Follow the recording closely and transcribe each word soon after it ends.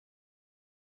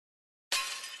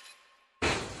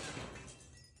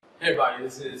Hey everybody,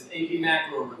 this is AP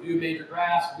Macro Review Major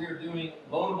Graphs. We are doing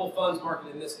loanable funds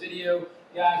market in this video.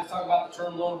 Guys, talk about the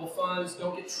term loanable funds.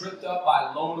 Don't get tripped up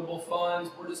by loanable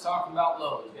funds. We're just talking about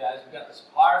loans, guys. We've got the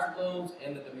suppliers of loans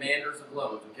and the demanders of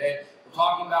loans, okay? We're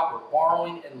talking about where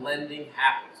borrowing and lending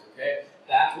happens, okay?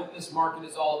 That's what this market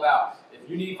is all about. If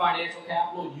you need financial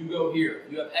capital, you go here.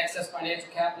 If you have excess financial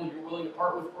capital you're willing to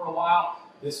part with for a while,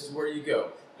 this is where you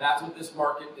go. That's what this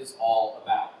market is all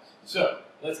about. So,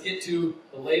 let's get to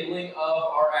the labeling of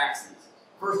our axes.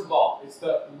 First of all, it's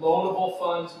the loanable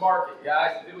funds market.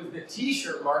 Guys, if it was the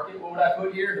t-shirt market, what would I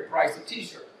put here? The price of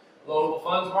t-shirts. Loanable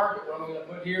funds market, what am I going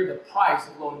to put here? The price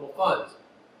of loanable funds.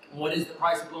 And what is the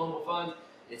price of loanable funds?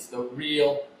 It's the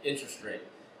real interest rate.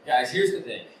 Guys, here's the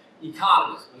thing.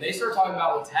 Economists, when they start talking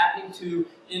about what's happening to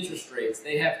interest rates,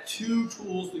 they have two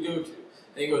tools to go to.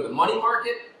 They go to the money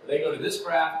market, or they go to this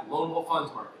graph, the loanable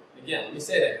funds market. Again, let me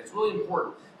say that. It's really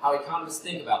important how economists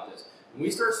think about this. When we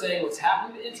start saying what's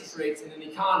happening to interest rates in an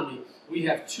economy, we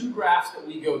have two graphs that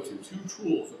we go to, two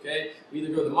tools, okay? We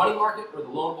either go to the money market or the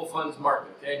loanable funds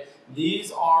market, okay?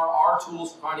 These are our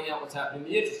tools for finding out what's happening to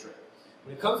the interest rate.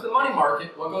 When it comes to the money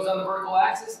market, what goes on the vertical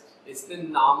axis? It's the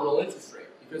nominal interest rate,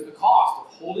 because the cost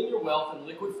of holding your wealth in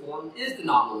liquid form is the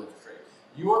nominal interest rate.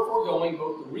 You are foregoing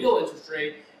both the real interest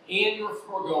rate and you're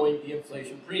foregoing the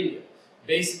inflation premium.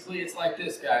 Basically, it's like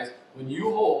this, guys. When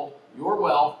you hold your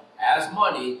wealth as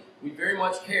money, we very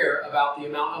much care about the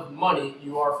amount of money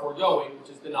you are foregoing, which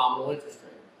is the nominal interest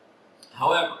rate.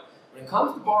 However, when it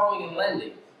comes to borrowing and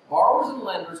lending, borrowers and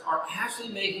lenders are actually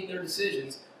making their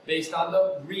decisions based on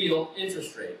the real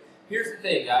interest rate. Here's the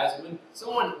thing, guys. When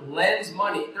someone lends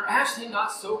money, they're actually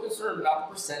not so concerned about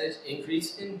the percentage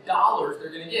increase in dollars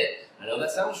they're going to get. I know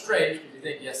that sounds strange because you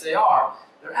think, yes, they are.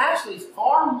 They're actually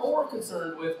far more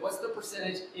concerned with what's the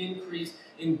percentage increase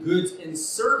in goods and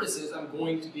services I'm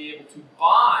going to be able to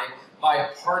buy by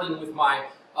parting with my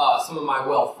some of my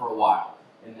wealth for a while.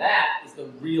 And that is the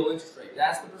real interest rate.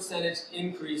 That's the percentage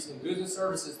increase in goods and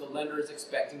services the lender is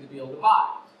expecting to be able to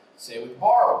buy. Same with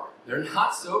borrower. They're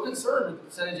not so concerned with the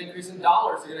percentage increase in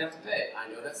dollars they're going to have to pay.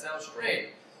 I know that sounds strange.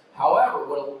 However,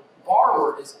 what a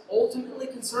borrower is ultimately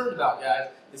concerned about, guys,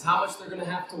 is how much they're going to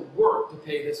have to work to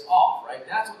pay this off, right?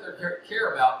 That's what they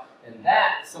care about, and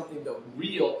that is something the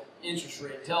real interest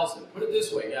rate tells them. Put it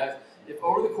this way, guys. If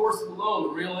over the course of the loan,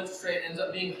 the real interest rate ends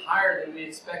up being higher than we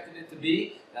expected it to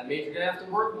be, that means you're going to have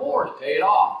to work more to pay it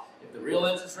off. If the real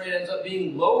interest rate ends up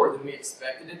being lower than we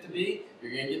expected it to be,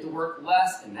 you're going to get to work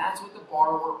less, and that's what the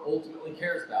borrower ultimately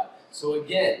cares about. So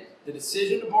again, the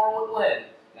decision to borrow and lend,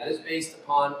 that is based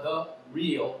upon the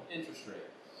real interest rate.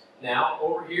 Now,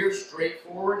 over here,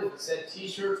 straightforward, if it said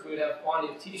t-shirts, we would have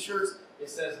quantity of t-shirts. It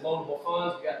says loanable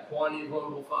funds, we've got quantity of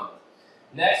loanable funds.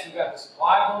 Next, we've got the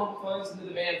supply of loanable funds and the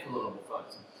demand for loanable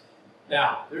funds.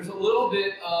 Now, there's a little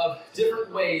bit of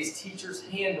different ways teachers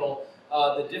handle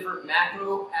the different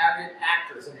macro aggregate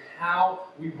actors and how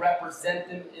we represent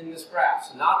them in this graph.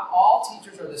 So not all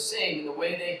teachers are the same in the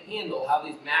way they handle how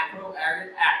these macro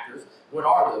aggregate actors, what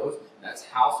are those? That's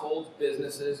households,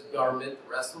 businesses, government,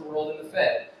 the rest of the world, and the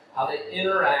Fed, how they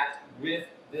interact with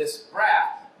this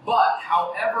graph. But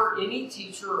however any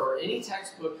teacher or any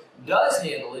textbook does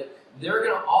handle it, they're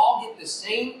going to all get the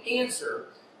same answer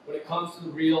when it comes to the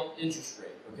real interest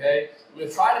rate, okay? I'm going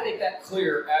to try to make that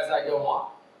clear as I go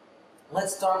on.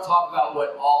 Let's start talking about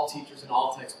what all teachers and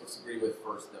all textbooks agree with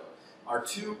first, though. Our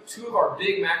two of our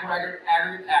big macro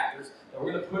aggregate actors that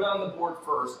we're going to put on the board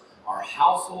first are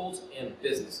households and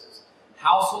businesses.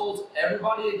 Households,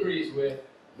 everybody agrees with,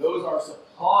 those are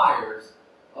suppliers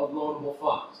of loanable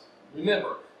funds.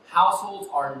 Remember, households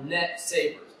are net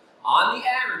savers. On the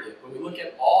aggregate, when we look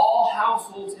at all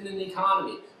households in an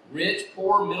economy, rich,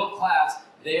 poor, middle class,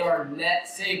 they are net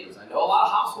savers. I know a lot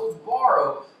of households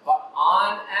borrow, but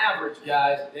on average,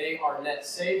 guys, they are net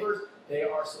savers. They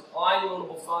are supplying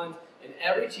loanable funds, and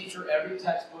every teacher, every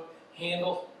textbook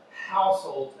handles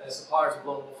households as suppliers of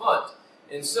loanable funds.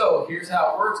 And so, here's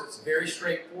how it works. It's very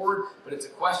straightforward, but it's a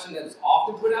question that is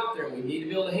often put out there and we need to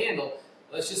be able to handle.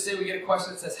 Let's just say we get a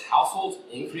question that says households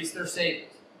increase their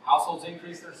savings. Households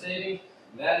increase their savings.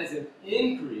 That is an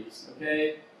increase,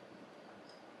 okay,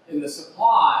 in the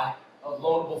supply of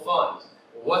loanable funds.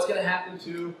 Well, what's going to happen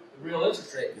to the real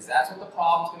interest rate? Because that's what the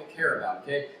problem's going to care about,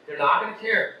 okay? They're not going to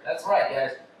care. That's right,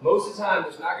 guys. Most of the time,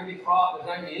 there's not going to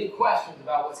be any questions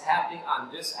about what's happening on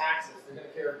this axis. They're going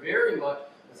to care very much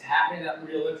what's happening at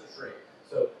real interest rate.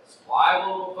 So, supply of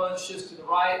loanable funds shifts to the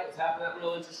right. What's happening at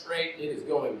real interest rate? It is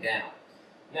going down.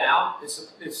 Now,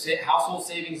 if household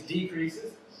savings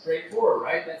decreases, straightforward,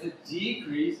 right? That's a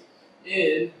decrease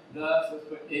in the, so let's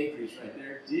put increase right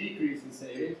there, decrease in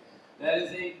savings. That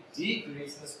is a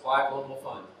decrease in the supply of loanable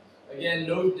funds. Again,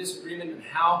 no disagreement on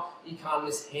how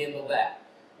economists handle that.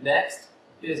 Next,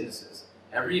 businesses.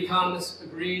 Every economist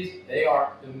agrees they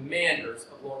are demanders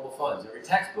of loanable funds. Every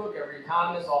textbook, every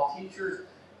economist, all teachers,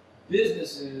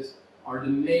 businesses are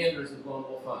demanders of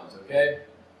loanable funds, okay?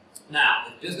 Now,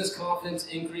 if business confidence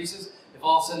increases, if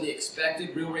all of a sudden the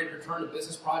expected real rate of return of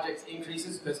business projects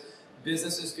increases because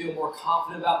businesses feel more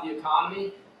confident about the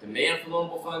economy, demand for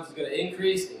loanable funds is going to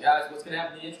increase, and guys, what's going to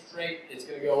happen to the interest rate? It's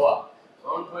going to go up. So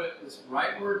I'm going to put this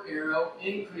rightward arrow,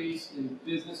 increase in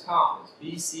business confidence,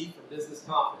 BC for business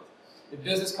confidence. If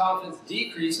business confidence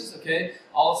decreases, okay,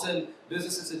 all of a sudden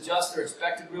businesses adjust their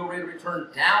expected real rate of return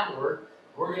downward.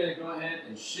 We're going to go ahead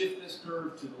and shift this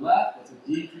curve to the left. That's a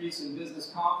decrease in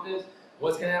business confidence.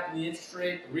 What's going to happen to the interest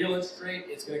rate, the real interest rate?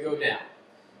 It's going to go down.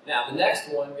 Now, the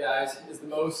next one, guys, is the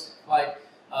most,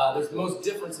 there's the most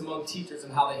difference among teachers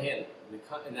and how they handle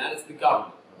it, and that is the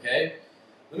government, okay?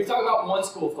 Let me talk about one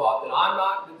school of thought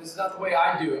that this is not the way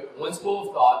I do it, but one school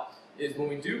of thought is when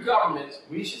we do government,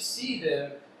 we should see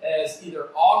them as either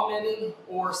augmenting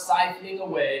or siphoning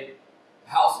away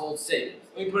household savings.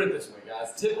 Let me put it this way,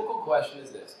 guys. Typical question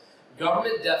is this.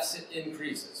 Government deficit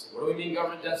increases. What do we mean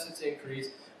government deficits increase?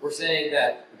 We're saying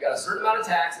that we've got a certain amount of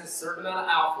taxes, a certain amount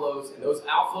of outflows, and those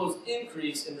outflows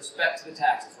increase in respect to the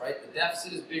taxes, right? The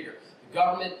deficit is bigger. The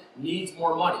government needs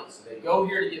more money. So they go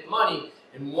here to get money,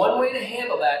 and one way to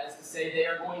handle that is to say they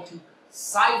are going to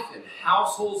siphon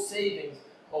household savings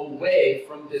away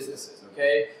from businesses,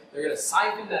 okay? They're going to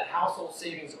siphon that household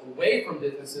savings away from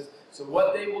businesses. So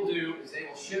what they will do is they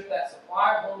will shift that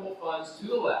supply of loanable funds to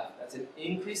the left. That's an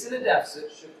increase in the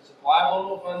deficit. Shift the supply of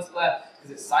loanable funds to the left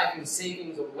because it siphons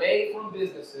savings away from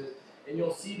businesses, and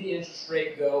you'll see the interest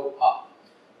rate go up.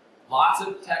 Lots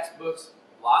of textbooks,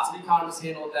 lots of economists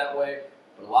handle it that way,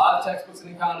 but a lot of textbooks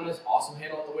and economists also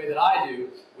handle it the way that I do,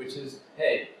 which is,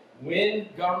 hey, when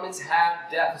governments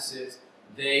have deficits,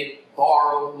 they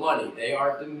borrow money. They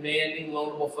are demanding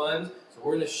loanable funds. So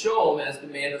we're going to show them as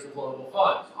demanders of loanable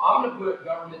funds. So I'm going to put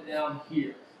government down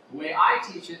here. The way I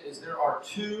teach it is there are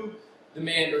two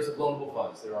demanders of loanable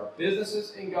funds. There are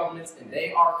businesses and governments, and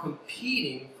they are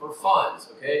competing for funds,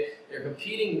 okay? They're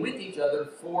competing with each other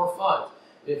for funds.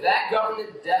 If that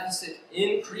government deficit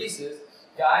increases,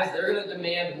 guys, they're going to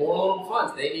demand more loanable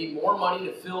funds. They need more money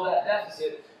to fill that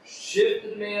deficit. Shift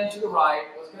the demand to the right.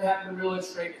 What's going to happen to the real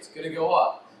interest rate? It's going to go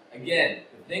up. Again,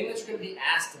 the thing that you're going to be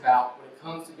asked about when it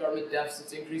comes to government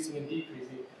deficits increasing and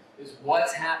decreasing is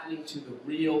what's happening to the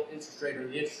real interest rate or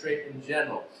the interest rate in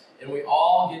general. And we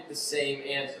all get the same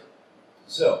answer.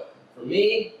 So, for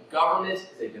me, government is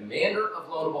a demander of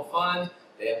loanable funds.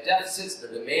 They have deficits.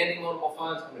 They're demanding loanable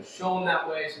funds. I'm going to show them that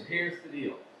way. So here's the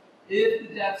deal. If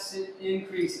the deficit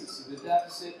increases,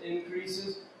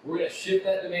 we're going to shift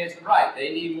that demand to the right.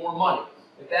 They need more money.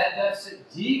 If that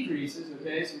deficit decreases,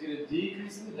 okay, so we get a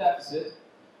decrease in the deficit,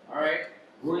 all right,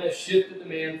 we're going to shift the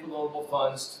demand for loanable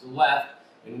funds to the left,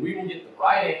 and we will get the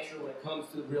right answer when it comes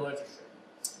to the real interest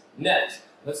rate. Next,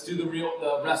 let's do the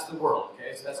rest of the world,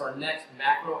 okay? So that's our next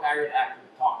macro aggregate actor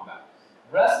to talk about.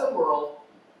 The rest of the world,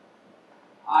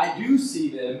 I do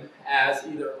see them as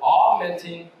either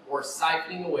augmenting or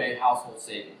siphoning away household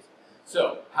savings.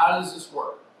 So how does this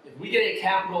work? If we get a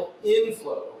capital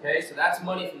inflow, okay, so that's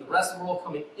money from the rest of the world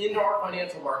coming into our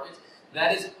financial markets,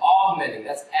 that is augmenting,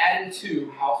 that's adding to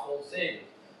household savings.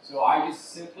 So I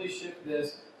just simply shift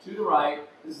this to the right.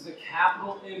 This is a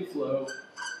capital inflow.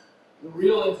 The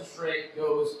real interest rate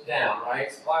goes down,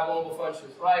 right? Supply of loanable funds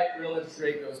shifts right, real interest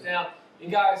rate goes down.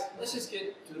 And guys, let's just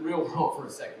get to the real world for a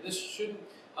second. This shouldn't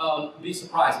be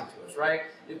surprising to us, right?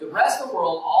 If the rest of the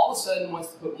world all of a sudden wants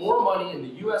to put more money in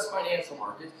the U.S. financial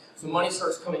markets, so money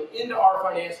starts coming into our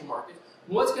financial markets,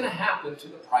 what's going to happen to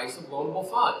the price of loanable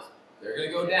funds? They're going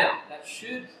to go down. That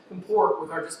should comport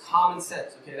with our just common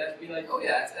sense, okay? That should be like, oh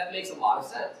yeah, that makes a lot of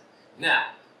sense. Now,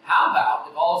 how about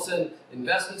if all of a sudden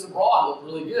investments abroad look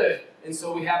really good, and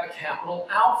so we have a capital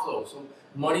outflow, so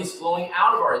money's flowing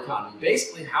out of our economy.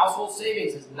 Basically, household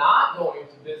savings is not going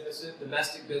to businesses,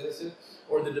 domestic businesses,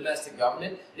 or the domestic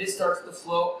government. It starts to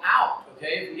flow out,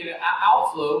 okay? If we get an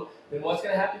outflow, then what's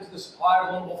going to happen to the supply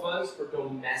of loanable funds for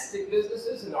domestic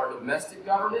businesses and our domestic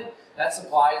government? That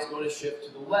supply is going to shift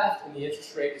to the left, and the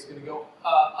interest rate is going to go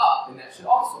up, and that should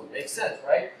also make sense,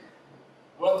 right?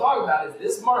 What I'm talking about is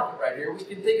this market right here. We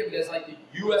can think of it as like the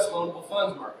U.S. loanable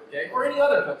funds market, okay? Or any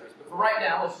other countries. But for right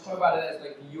now, let's just talk about it as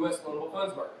like the U.S. loanable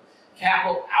funds market.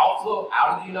 Capital outflow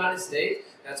out of the United States.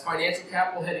 That's financial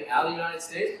capital heading out of the United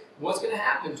States. What's going to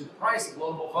happen to the price of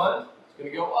loanable funds? It's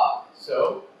going to go up.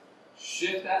 So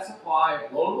shift that supply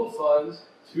of loanable funds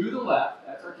to the left.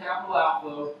 That's our capital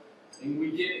outflow. And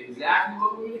we get exactly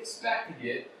what we would expect to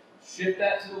get. shift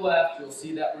that to the left, you'll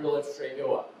see that real interest rate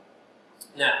go up.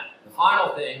 Now, the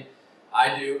final thing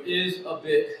I do is a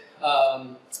bit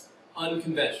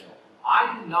unconventional.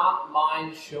 I do not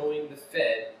mind showing the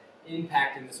Fed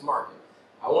impacting this market.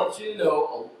 I want you to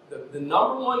know the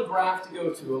number one graph to go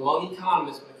to among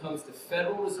economists when it comes to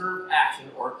Federal Reserve action,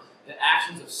 or the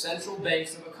actions of central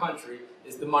banks of a country,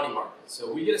 is the money market.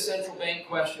 So we get a central bank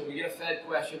question, we get a Fed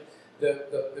question.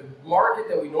 The market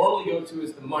that we normally go to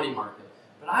is the money market.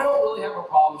 But I don't really have a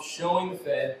problem showing the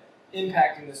Fed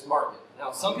impacting this market.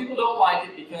 Now, some people don't like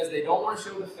it because they don't want to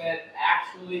show the Fed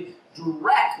actually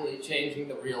directly changing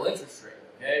the real interest rate,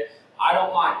 okay? I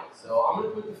don't mind it. So I'm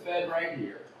going to put the Fed right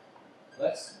here.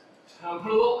 Let's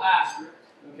put a little asterisk,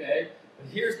 okay?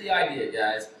 But here's the idea,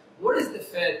 guys. What is the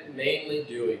Fed mainly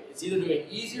doing? It's either doing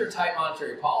easy or tight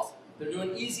monetary policy. If they're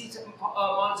doing easy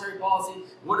monetary policy,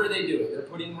 what are they doing? They're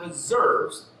putting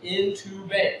reserves into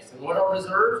banks. And what are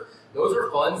reserves? Those are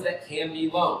funds that can be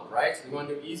loaned, right? So they want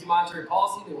to do easy monetary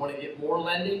policy. They want to get more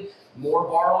lending, more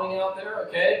borrowing out there,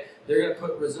 okay? They're going to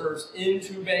put reserves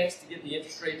into banks to get the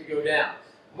interest rate to go down.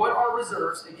 What are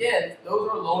reserves? Again, those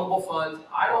are loanable funds.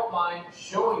 I don't mind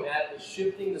showing that as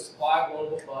shifting the supply of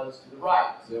loanable funds to the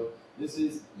right. So this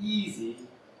is easy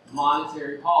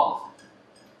monetary policy.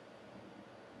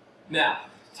 Now,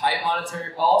 tight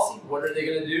monetary policy, what are they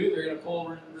going to do? They're going to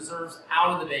pull reserves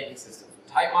out of the banking system.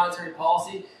 Tight monetary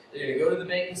policy, they're going to go to the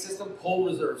banking system, pull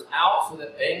reserves out so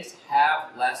that banks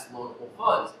have less loanable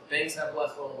funds. If banks have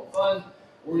less loanable funds,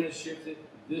 we're going to shift it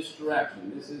this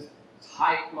direction. This is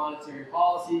tight monetary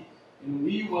policy, and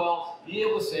we will be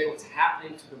able to say what's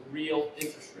happening to the real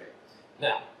interest rate.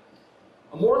 Now,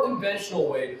 a more conventional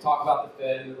way to talk about the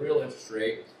Fed and the real interest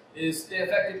rate is they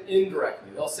affect it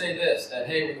indirectly. They'll say this, that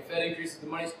hey, when the Fed increases the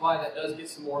money supply, that does get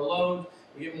some more loans,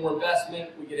 we get more investment,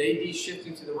 we get AD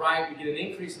shifting to the right, we get an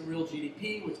increase in real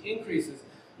GDP, which increases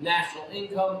national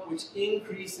income, which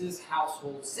increases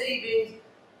household savings.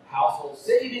 Household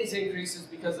savings increases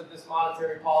because of this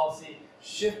monetary policy,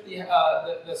 shift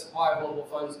the supply of loanable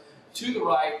funds to the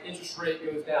right, interest rate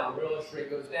goes down, real interest rate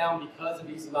goes down because of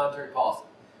easy monetary policy.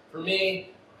 For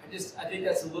me, I think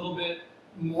that's a little bit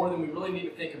more than we really need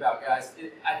to think about, guys.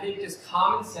 I think just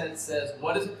common sense says,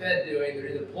 what is the Fed doing? They're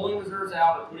either pulling reserves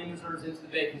out or putting reserves into the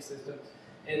banking system.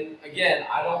 And again,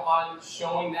 I don't mind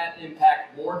showing that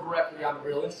impact more directly on the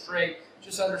real interest rate.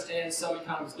 Just understand some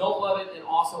economists don't love it, and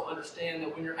also understand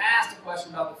that when you're asked a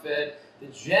question about the Fed, the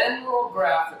general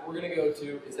graph that we're going to go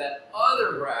to is that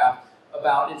other graph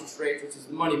about interest rates, which is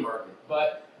the money market.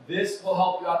 But this will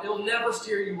help you out. It'll never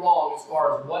steer you wrong as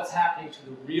far as what's happening to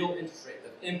the real interest rate,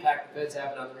 the impact the Fed's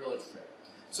having on the real interest rate.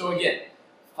 So again,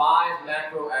 5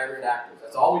 macro aggregate actors.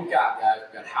 That's all we've got, guys.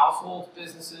 We've got households,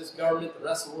 businesses, government, the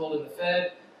rest of the world, and the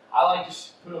Fed. I like to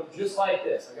put them just like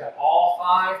this. I've got all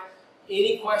 5.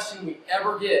 Any question we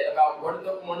ever get about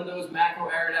what one of those macro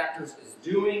aggregate actors is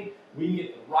doing, we can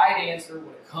get the right answer when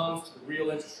it comes to the real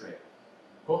interest rate.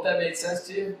 Hope that made sense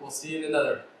to you. We'll see you in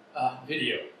another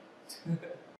video.